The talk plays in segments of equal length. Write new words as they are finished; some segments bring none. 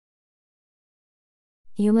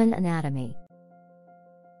Human anatomy.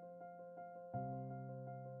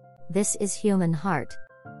 This is human heart.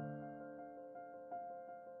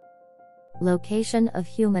 Location of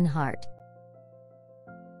human heart.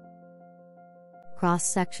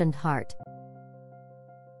 Cross-sectioned heart.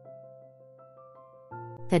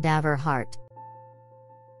 Cadaver heart.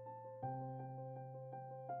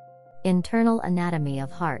 Internal anatomy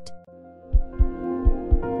of heart.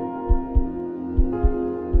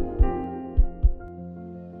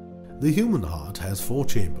 The human heart has 4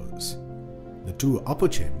 chambers. The 2 upper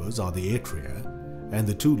chambers are the atria, and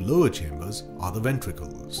the 2 lower chambers are the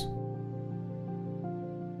ventricles.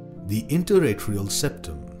 The interatrial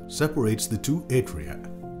septum separates the 2 atria,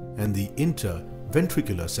 and the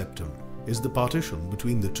interventricular septum is the partition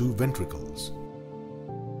between the 2 ventricles.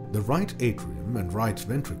 The right atrium and right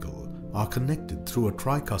ventricle are connected through a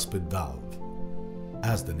tricuspid valve.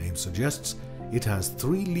 As the name suggests, it has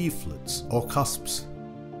 3 leaflets or cusps.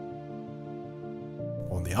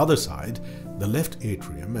 On the other side, the left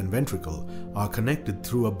atrium and ventricle are connected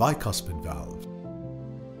through a bicuspid valve.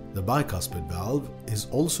 The bicuspid valve is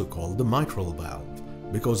also called the mitral valve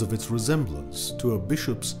because of its resemblance to a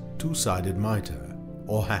bishop's 2-sided mitre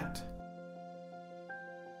or hat.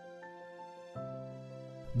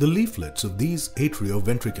 The leaflets of these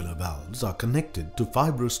atrioventricular valves are connected to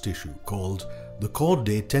fibrous tissue called the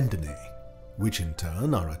chordae tendineae, which in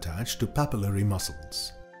turn are attached to papillary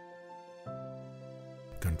muscles.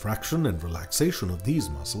 Contraction and relaxation of these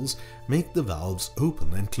muscles make the valves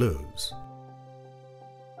open and close.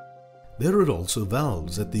 There are also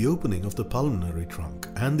valves at the opening of the pulmonary trunk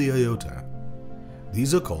and the aorta.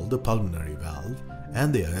 These are called the pulmonary valve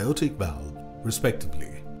and the aortic valve,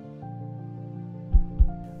 respectively.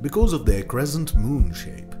 Because of their crescent moon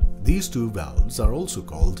shape, these 2 valves are also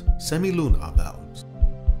called semilunar valves.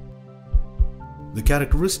 The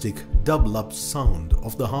characteristic double-up sound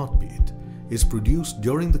of the heartbeat is produced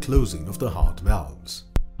during the closing of the heart valves.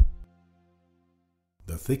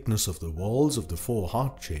 The thickness of the walls of the 4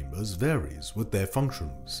 heart chambers varies with their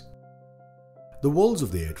functions. The walls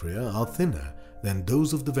of the atria are thinner than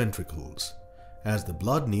those of the ventricles, as the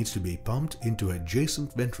blood needs to be pumped into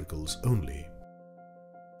adjacent ventricles only.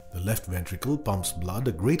 The left ventricle pumps blood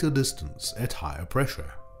a greater distance at higher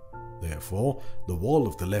pressure. Therefore, the wall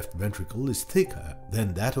of the left ventricle is thicker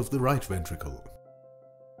than that of the right ventricle.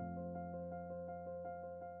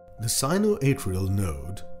 The sinoatrial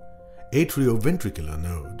node, atrioventricular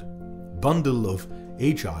node, bundle of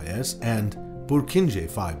HIS and Purkinje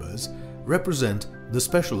fibers represent the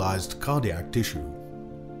specialized cardiac tissue.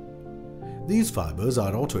 These fibers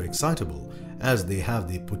are autoexcitable as they have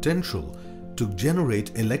the potential to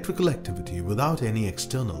generate electrical activity without any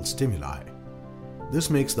external stimuli.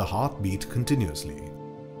 This makes the heart beat continuously.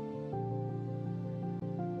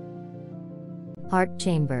 Heart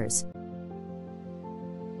chambers.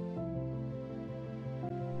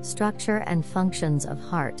 Structure and functions of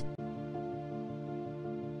heart.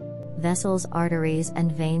 Vessels, arteries,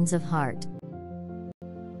 and veins of heart.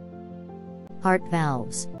 Heart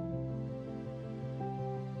valves.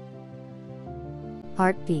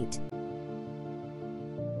 Heartbeat.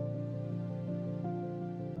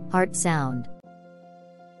 Heart sound.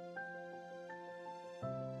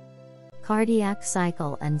 Cardiac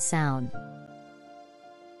cycle and sound.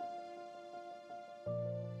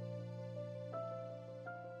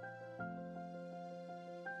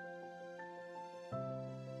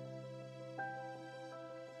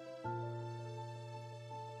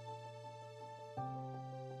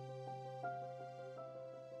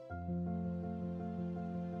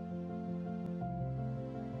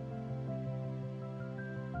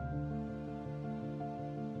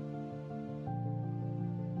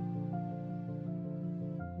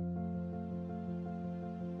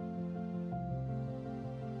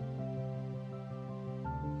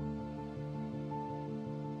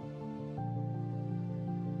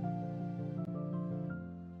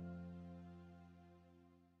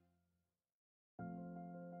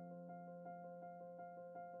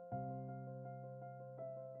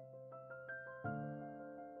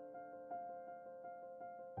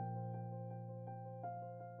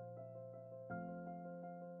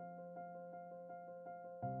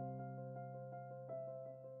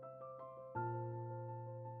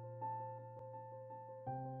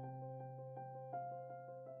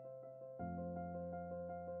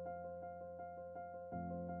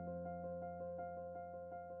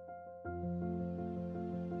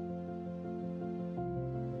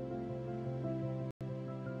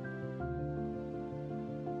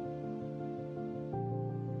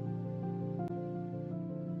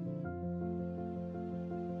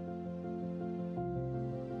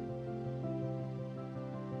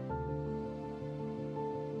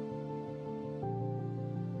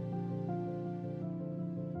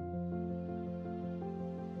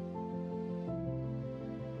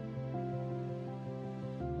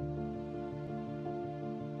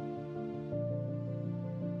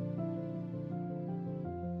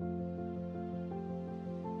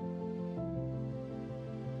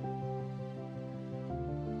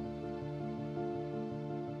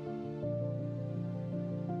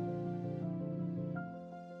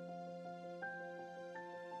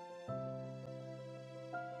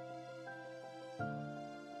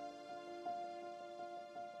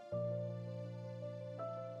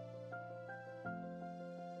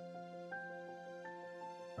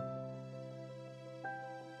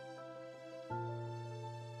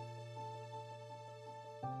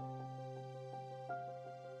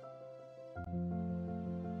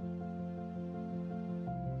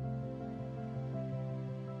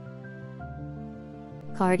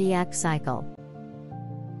 Cardiac cycle.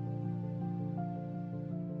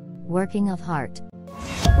 Working of heart.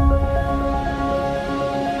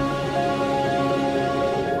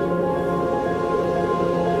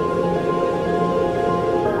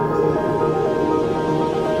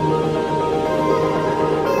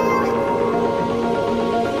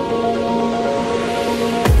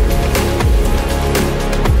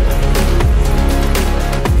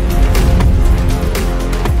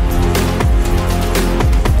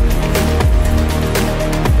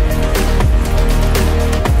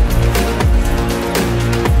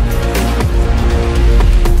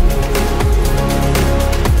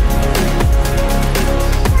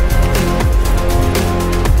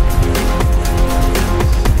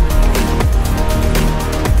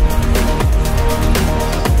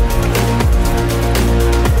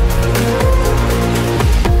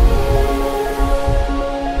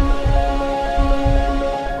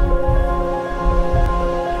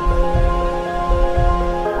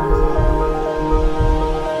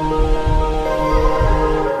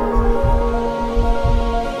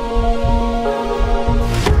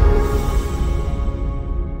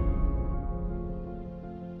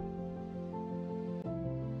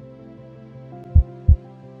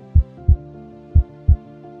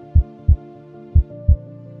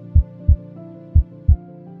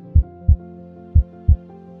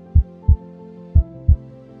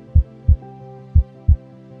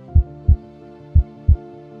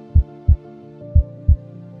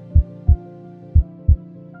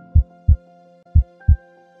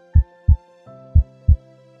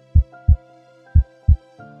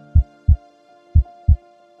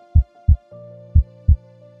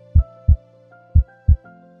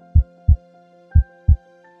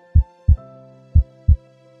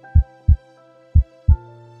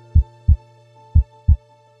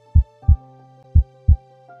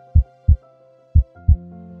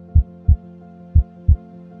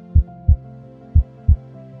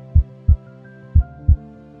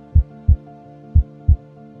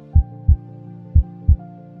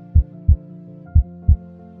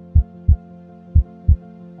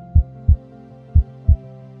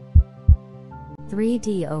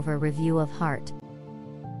 (3D overview of heart).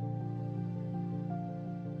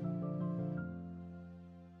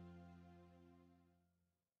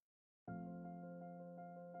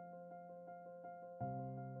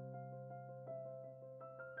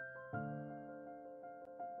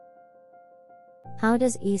 How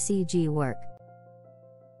does ECG work?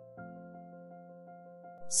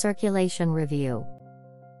 Circulation review.